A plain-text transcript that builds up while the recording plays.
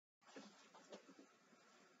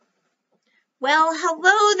Well,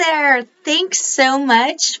 hello there. Thanks so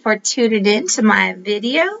much for tuning in to my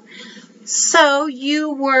video. So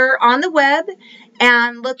you were on the web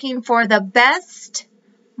and looking for the best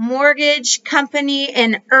mortgage company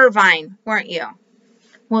in Irvine, weren't you?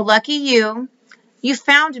 Well, lucky you, you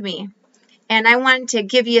found me. And I wanted to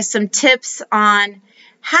give you some tips on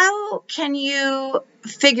how can you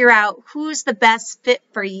figure out who's the best fit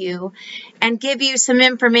for you and give you some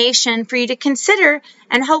information for you to consider,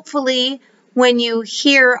 and hopefully when you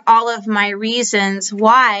hear all of my reasons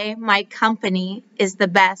why my company is the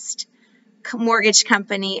best mortgage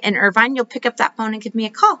company in Irvine, you'll pick up that phone and give me a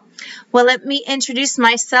call. Well, let me introduce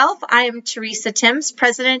myself. I am Teresa Timms,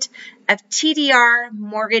 president of TDR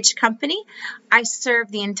Mortgage Company. I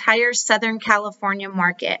serve the entire Southern California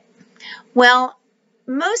market. Well,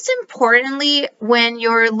 most importantly, when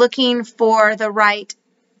you're looking for the right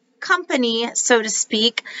company, so to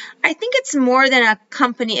speak, I think it's more than a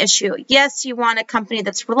company issue. Yes, you want a company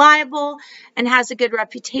that's reliable and has a good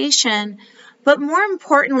reputation, but more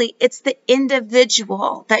importantly, it's the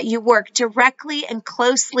individual that you work directly and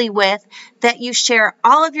closely with, that you share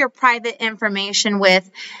all of your private information with,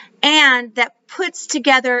 and that puts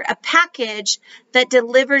together a package that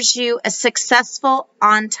delivers you a successful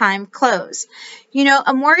on-time close. You know,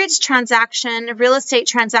 a mortgage transaction, a real estate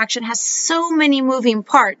transaction has so many moving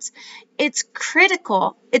parts. It's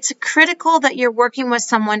critical. It's critical that you're working with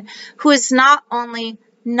someone who is not only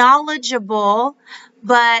knowledgeable,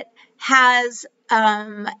 but has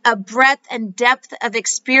a breadth and depth of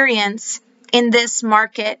experience in this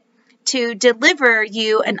market to deliver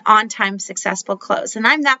you an on-time successful close. And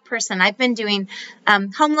I'm that person. I've been doing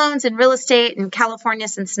home loans and real estate in California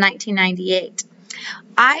since 1998.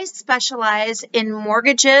 I specialize in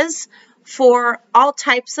mortgages for all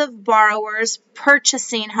types of borrowers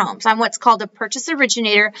purchasing homes. I'm what's called a purchase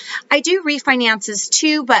originator. I do refinances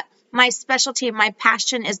too, but my specialty, my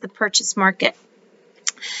passion is the purchase market.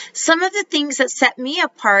 Some of the things that set me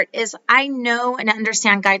apart is I know and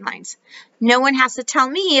understand guidelines. No one has to tell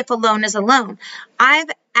me if a loan is a loan.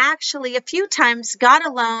 I've actually a few times got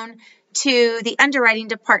a loan to the underwriting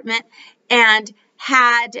department and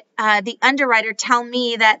had the underwriter tell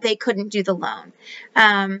me that they couldn't do the loan.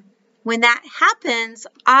 When that happens,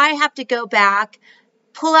 I have to go back,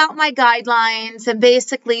 pull out my guidelines, and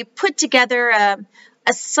basically put together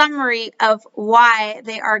a summary of why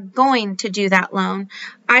they are going to do that loan.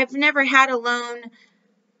 I've never had a loan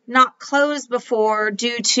not close before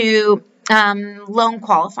due to loan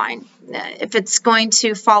qualifying. If it's going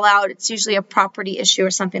to fall out, it's usually a property issue or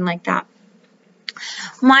something like that.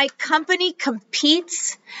 My company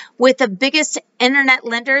competes with the biggest internet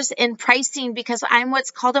lenders in pricing because I'm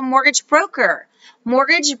what's called a mortgage broker.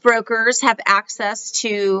 Mortgage brokers have access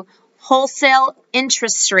to wholesale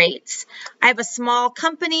interest rates. I have a small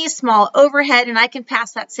company, small overhead, and I can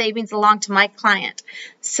pass that savings along to my client.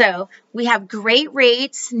 So we have great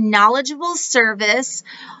rates, knowledgeable service.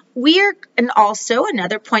 And also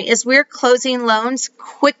another point is we're closing loans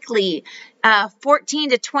quickly, 14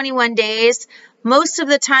 to 21 days. Most of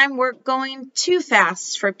the time we're going too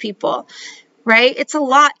fast for people. Right? It's a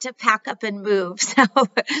lot to pack up and move. So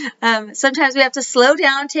sometimes we have to slow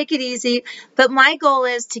down, take it easy. But my goal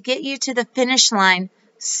is to get you to the finish line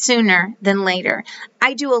sooner than later.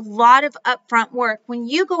 I do a lot of upfront work. When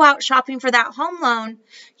you go out shopping for that home loan,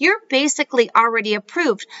 you're basically already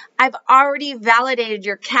approved. I've already validated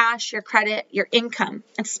your cash, your credit, your income.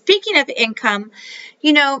 And speaking of income,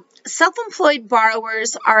 you know, self-employed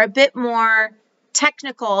borrowers are a bit more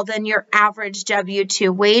technical than your average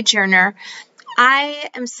W-2 wage earner. I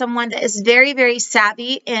am someone that is very, very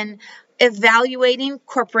savvy in evaluating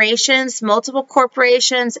corporations, multiple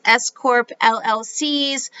corporations, S-Corp,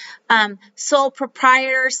 LLCs, sole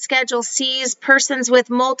proprietors, Schedule Cs, persons with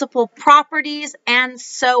multiple properties, and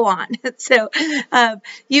so on. So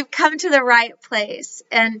you've come to the right place.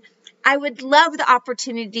 And I would love the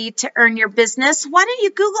opportunity to earn your business. Why don't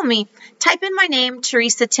you Google me? Type in my name,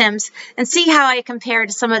 Teresa Timms, and see how I compare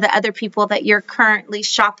to some of the other people that you're currently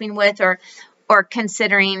shopping with or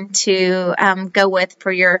considering to go with for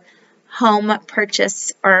your home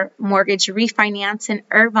purchase or mortgage refinance in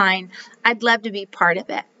Irvine. I'd love to be part of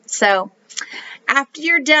it. So after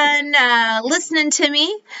you're done listening to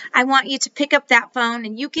me, I want you to pick up that phone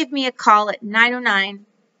and you give me a call at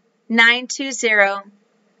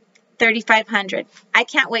 909-920-3500. I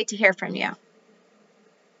can't wait to hear from you.